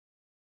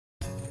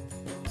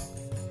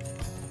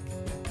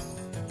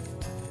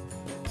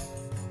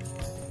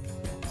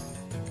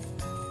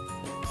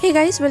Hey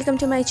guys, welcome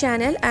to my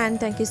channel and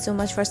thank you so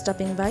much for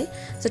stopping by.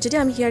 So today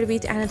I'm here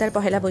with another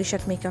Pohela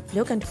Boishakh makeup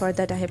look, and for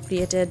that I have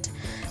created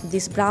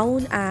this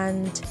brown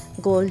and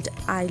gold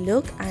eye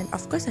look, and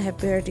of course I have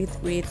paired it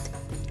with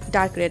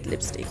dark red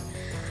lipstick.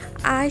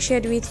 I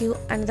shared with you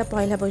another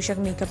Pohela Boishakh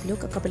makeup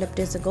look a couple of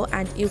days ago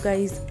and you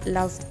guys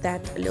loved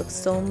that look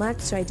so much,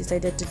 so I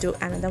decided to do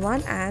another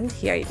one, and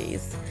here it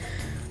is.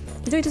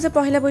 Though it is a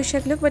Pohela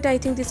Boishakh look, but I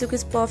think this look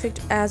is perfect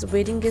as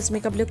wedding guest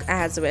makeup look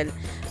as well.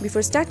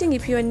 Before starting,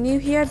 if you are new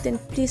here, then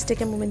please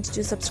take a moment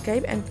to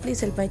subscribe and please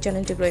help my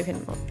channel to grow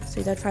even more. So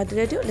without further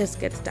ado, let's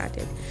get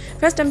started.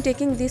 First, I'm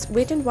taking this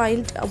Wet n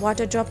Wild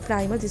water drop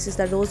primer. This is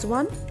the rose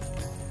one,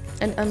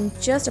 and I'm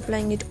just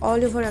applying it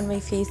all over on my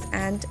face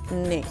and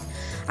neck.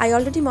 I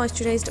already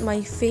moisturized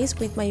my face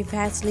with my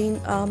Vaseline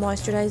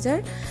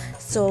moisturizer,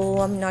 so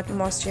I'm not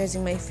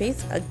moisturizing my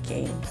face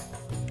again.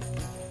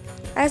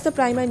 As the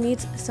primer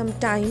needs some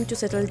time to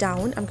settle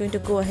down, I'm going to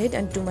go ahead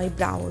and do my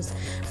brows.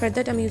 For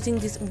that, I'm using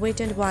this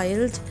Wet n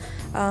Wild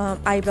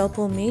eyebrow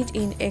pomade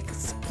in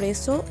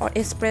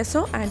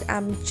Espresso, and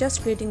I'm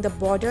just creating the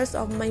borders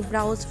of my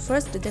brows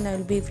first, then I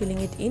will be filling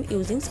it in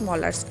using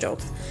smaller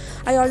strokes.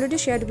 I already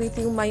shared with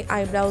you my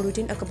eyebrow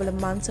routine a couple of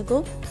months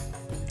ago.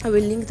 I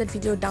will link that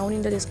video down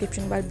in the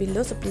description bar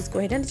below, so please go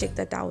ahead and check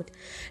that out.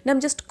 Now I'm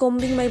just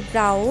combing my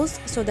brows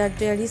so that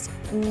there is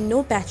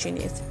no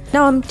patchiness.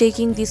 Now I'm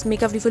taking this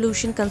Makeup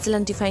Revolution Conceal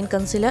and Define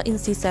Concealer in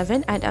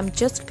C7, and I'm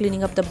just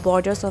cleaning up the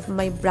borders of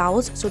my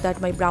brows so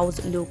that my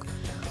brows look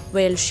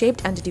well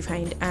shaped and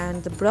defined,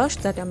 and the brush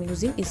that I'm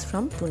using is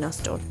from Tuna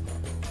Store.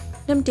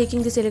 Now I'm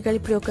taking this Electro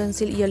Pro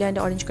Conceal Yellow and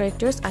Orange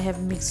correctors. I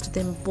have mixed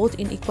them both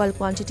in equal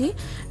quantity.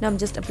 Now I'm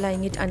just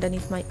applying it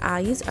underneath my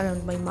eyes,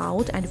 around my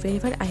mouth, and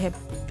wherever I have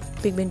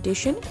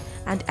pigmentation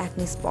and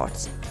acne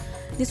spots.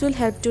 This will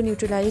help to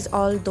neutralize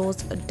all those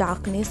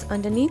darkness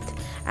underneath,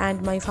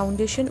 and my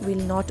foundation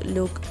will not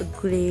look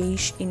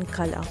grayish in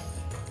color.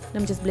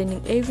 I'm just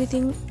blending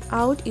everything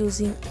out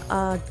using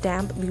a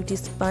damp beauty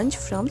sponge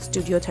from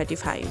Studio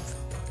 35.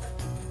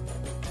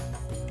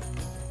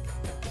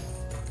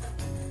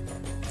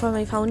 For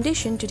my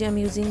foundation, today I'm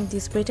using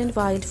this Wet n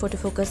Wild Photo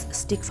Focus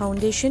Stick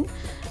Foundation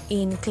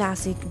in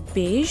Classic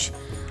Beige,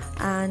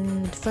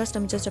 and first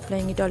I'm just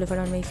applying it all over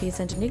on my face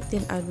and neck,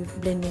 then I'll be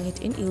blending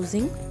it in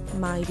using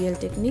my Real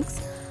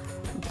Techniques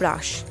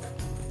brush.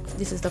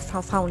 This is the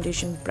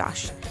foundation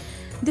brush.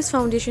 This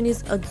foundation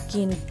is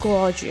again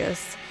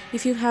gorgeous.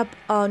 If you have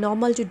a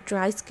normal to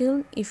dry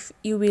skin, if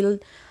you will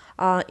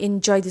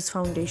enjoy this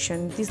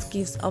foundation. This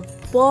gives a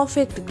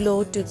perfect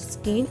glow to the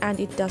skin and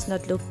it does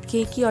not look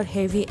cakey or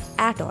heavy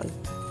at all.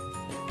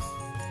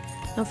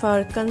 Now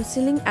for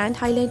concealing and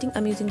highlighting,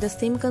 I'm using the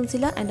same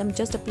concealer and I'm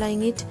just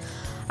applying it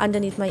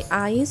underneath my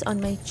eyes, on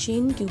my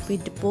chin,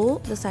 cupid bow,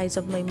 the sides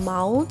of my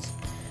mouth,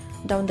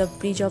 down the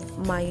bridge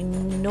of my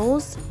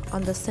nose,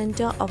 on the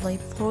center of my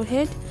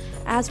forehead,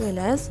 as well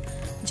as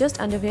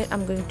just under where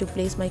I'm going to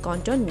place my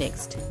contour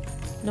next.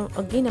 Now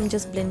again I'm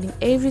just blending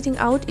everything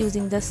out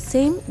using the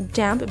same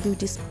damp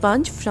beauty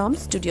sponge from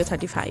Studio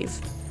 35.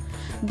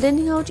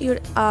 Blending out your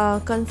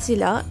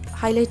concealer,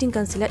 highlighting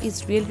concealer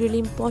is really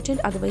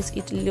important, otherwise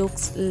it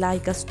looks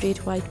like a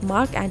straight white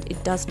mark and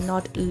it does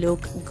not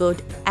look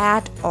good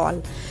at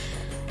all.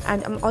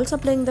 And I'm also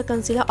applying the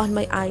concealer on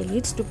my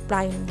eyelids to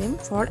prime them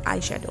for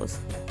eyeshadows.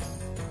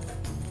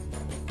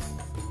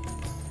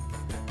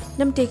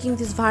 I'm taking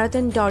this Bharat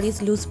and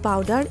Dorris loose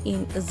powder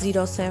in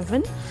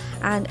 07,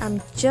 and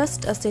I'm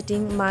just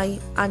setting my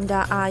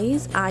under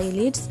eyes,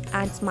 eyelids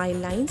and smile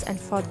lines, and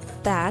for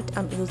that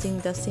I'm using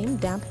the same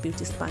damp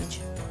beauty sponge.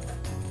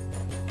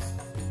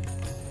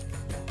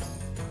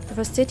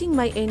 For setting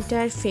my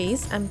entire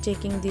face, I'm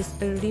taking this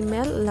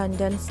Rimmel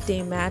London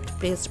Stay Matte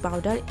Pressed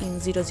Powder in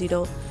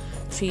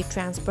 003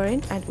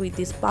 transparent, and with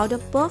this powder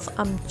puff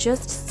I'm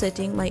just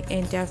setting my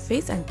entire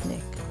face and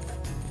neck.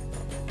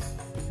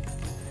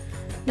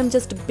 I'm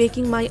just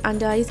baking my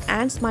under eyes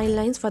and smile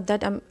lines. For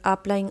that I'm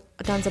applying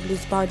tons of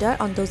loose powder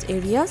on those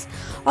areas.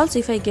 Also,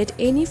 if I get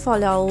any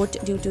fallout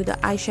due to the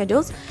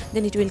eyeshadows,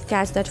 then it will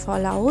catch that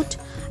fallout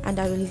and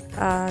I will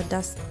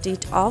dust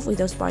it off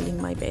without spoiling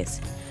my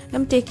base.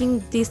 I'm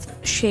taking this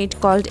shade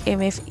called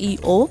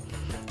MFEO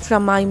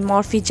from my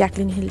Morphe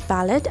Jaclyn Hill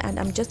palette and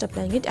I'm just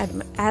applying it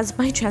as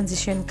my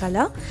transition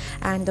color,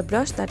 and the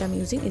brush that I'm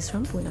using is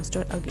from Tuna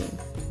Store again.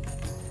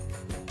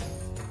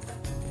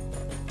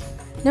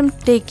 I'm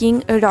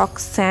taking a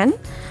Roxanne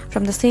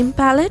from the same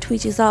palette,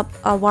 which is a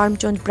warm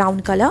toned brown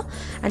color,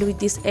 and with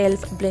this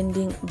e.l.f.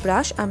 blending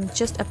brush I'm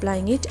just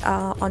applying it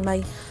on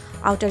my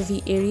outer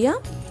V area,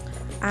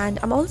 and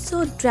I'm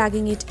also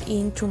dragging it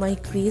in through my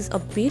crease a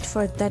bit.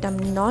 For that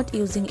I'm not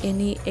using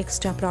any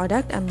extra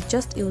product, I'm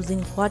just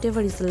using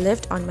whatever is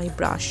left on my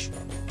brush.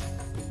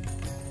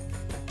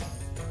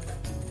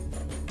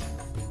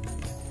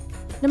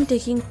 I'm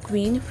taking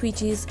Queen,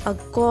 which is a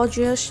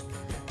gorgeous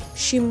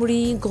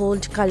shimmery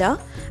gold color,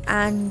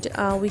 and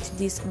with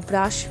this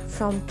brush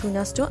from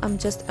Tuna Store I'm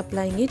just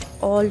applying it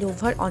all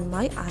over on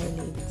my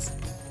eyelids.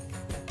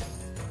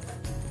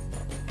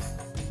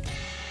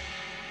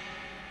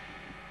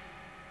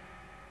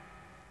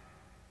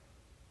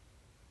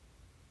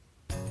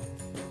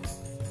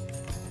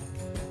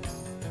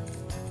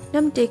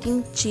 I'm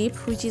taking cheap,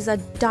 which is a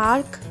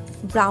dark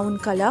brown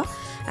color,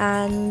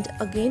 and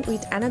again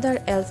with another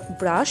e.l.f.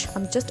 brush,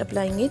 I'm just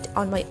applying it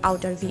on my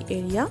outer V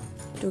area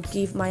to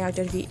give my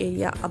outer V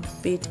area a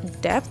bit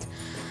depth.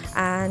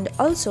 And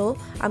also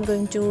I'm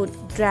going to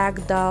drag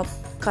the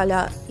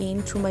color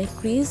in through my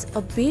crease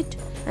a bit,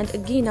 and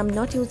again I'm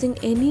not using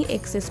any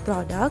excess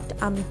product,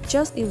 I'm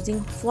just using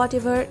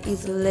whatever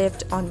is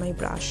left on my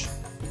brush.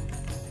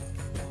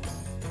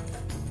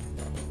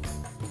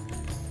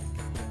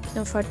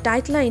 Now for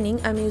tight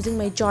lining, I'm using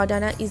my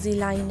Jordana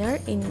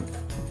Easyliner in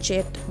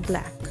jet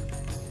black.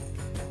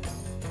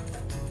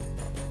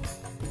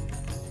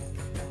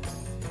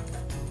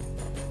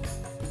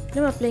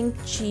 Now I'm applying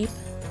cheap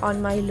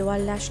on my lower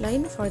lash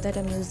line. For that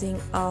I'm using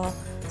a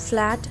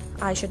flat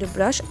eyeshadow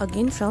brush,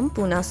 again from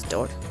Pune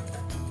store.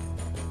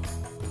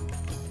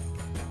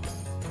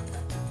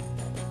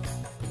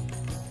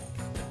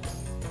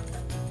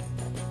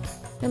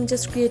 I'm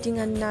just creating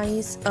a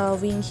nice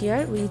wing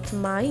here with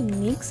my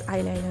NYX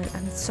eyeliner.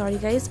 I'm sorry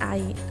guys, I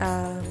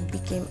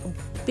became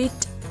a bit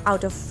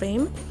out of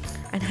frame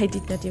and I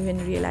did not even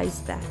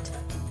realize that.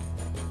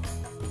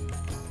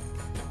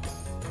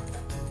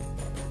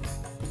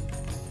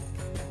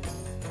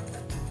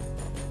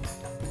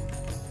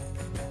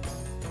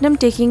 Now I'm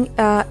taking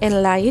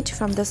Enlight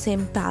from the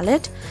same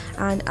palette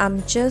and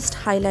I'm just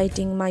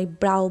highlighting my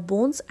brow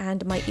bones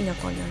and my inner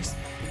corners.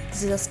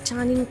 This is a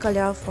stunning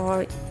color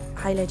for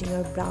highlighting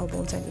your brow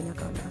bones and inner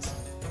corners.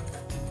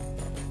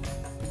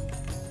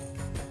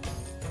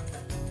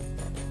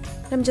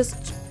 I'm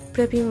just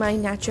prepping my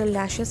natural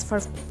lashes for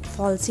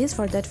falsies.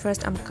 For that,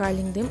 first I'm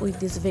curling them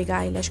with this Vega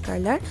eyelash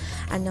curler,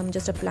 and I'm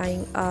just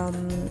applying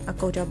a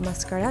coat of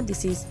mascara.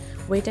 This is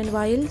Wet n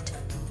Wild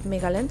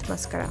Megalength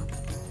mascara.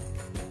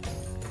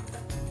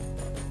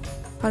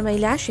 For my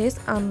lashes,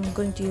 I'm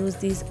going to use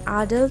these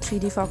Ardell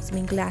 3D Fox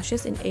Mink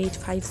lashes in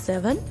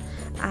 857,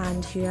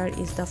 and here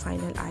is the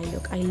final eye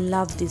look. I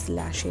love these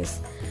lashes.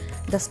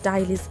 The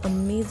style is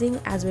amazing,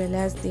 as well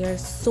as they are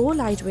so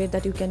lightweight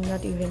that you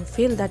cannot even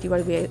feel that you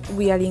are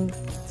wearing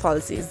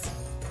falsies.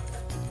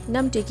 Now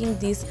I'm taking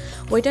this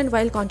Wet n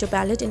Wild contour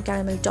palette in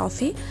caramel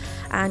toffee,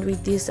 and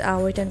with this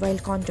Wet n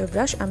Wild contour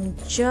brush I'm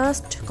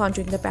just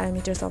contouring the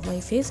parameters of my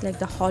face, like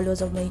the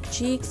hollows of my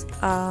cheeks,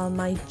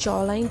 my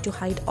jawline to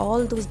hide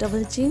all those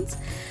double chins,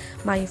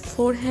 my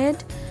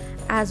forehead,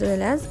 as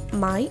well as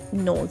my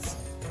nose.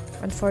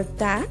 And for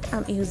that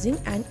I'm using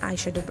an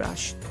eyeshadow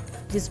brush.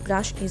 This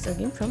brush is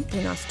again from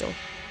Pune store.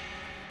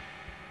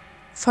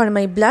 For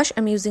my blush,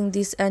 I'm using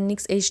this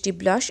NYX Hd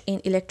Blush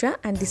in Electro,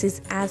 and this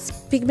is as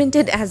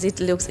pigmented as it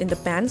looks in the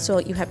pan, so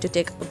you have to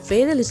take a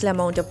very little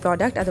amount of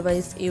product,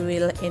 otherwise you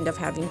will end up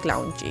having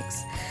clown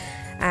cheeks.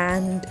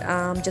 And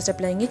just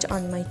applying it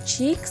on my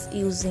cheeks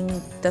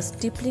using the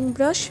stippling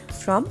brush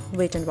from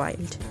Wet n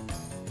Wild.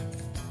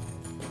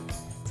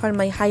 For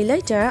my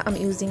highlighter, I'm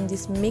using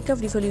this Makeup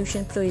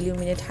Revolution Pro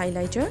Illuminate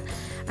highlighter,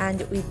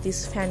 and with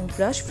this fan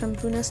brush from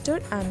Pune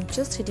store, I'm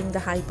just hitting the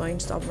high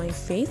points of my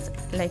face,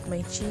 like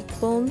my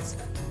cheekbones,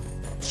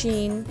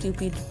 chin,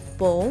 cupid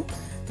bow,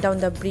 down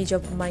the bridge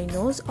of my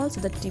nose,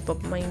 also the tip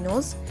of my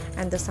nose,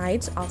 and the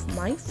sides of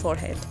my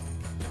forehead.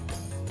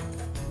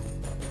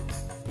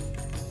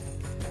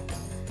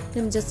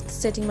 I'm just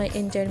setting my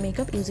entire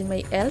makeup using my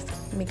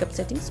e.l.f. makeup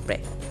setting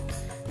spray.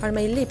 For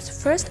my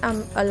lips, first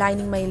I'm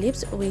aligning my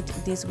lips with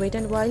this Wet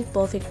n Wild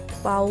Perfect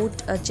Pout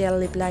gel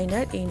lip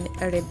liner in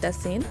Red the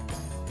Scene.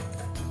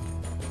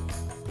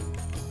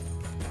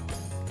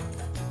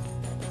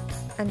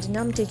 And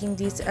now I'm taking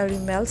this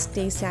Rimmel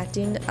Stay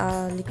Satin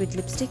liquid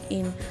lipstick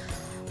in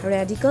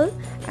Radical,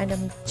 and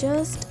I'm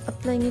just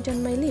applying it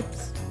on my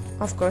lips.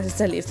 Of course,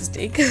 it's a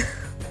lipstick.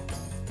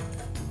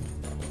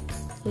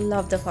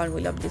 Love the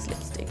formula of this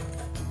lipstick.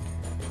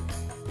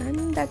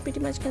 And that pretty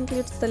much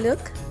concludes the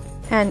look.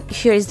 And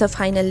here is the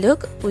final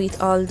look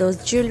with all those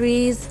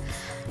jewelries,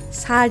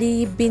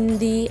 sari,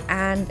 bindi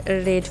and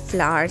red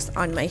flowers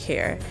on my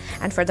hair.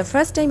 And for the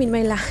first time in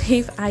my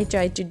life, I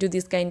tried to do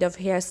this kind of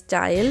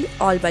hairstyle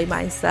all by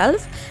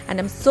myself, and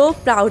I'm so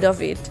proud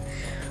of it.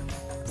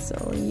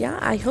 So yeah,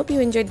 I hope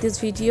you enjoyed this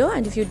video,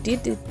 and if you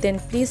did, then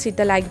please hit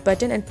the like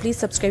button and please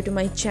subscribe to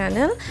my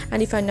channel.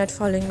 And if you're not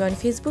following me on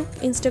Facebook,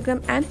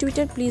 Instagram and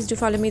Twitter, please do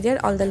follow me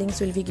there. All the links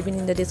will be given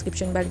in the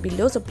description bar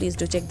below, so please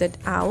do check that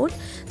out.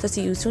 So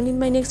see you soon in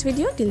my next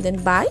video. Till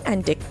then, bye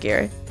and take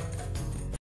care.